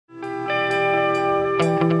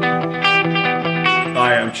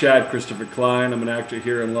I'm Chad Christopher Kline. I'm an actor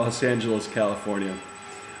here in Los Angeles, California.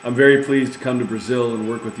 I'm very pleased to come to Brazil and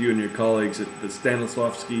work with you and your colleagues at the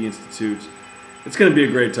Stanislavsky Institute. It's going to be a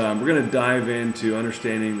great time. We're going to dive into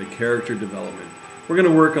understanding the character development. We're going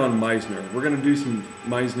to work on Meisner. We're going to do some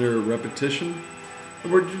Meisner repetition.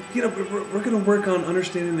 And we're going to work on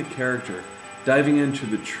understanding the character, diving into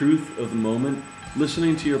the truth of the moment,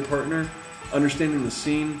 listening to your partner, understanding the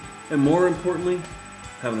scene, and more importantly,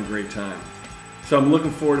 having a great time. So I'm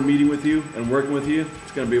looking forward to meeting with you and working with you.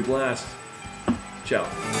 It's going to be a blast.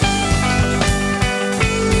 Ciao.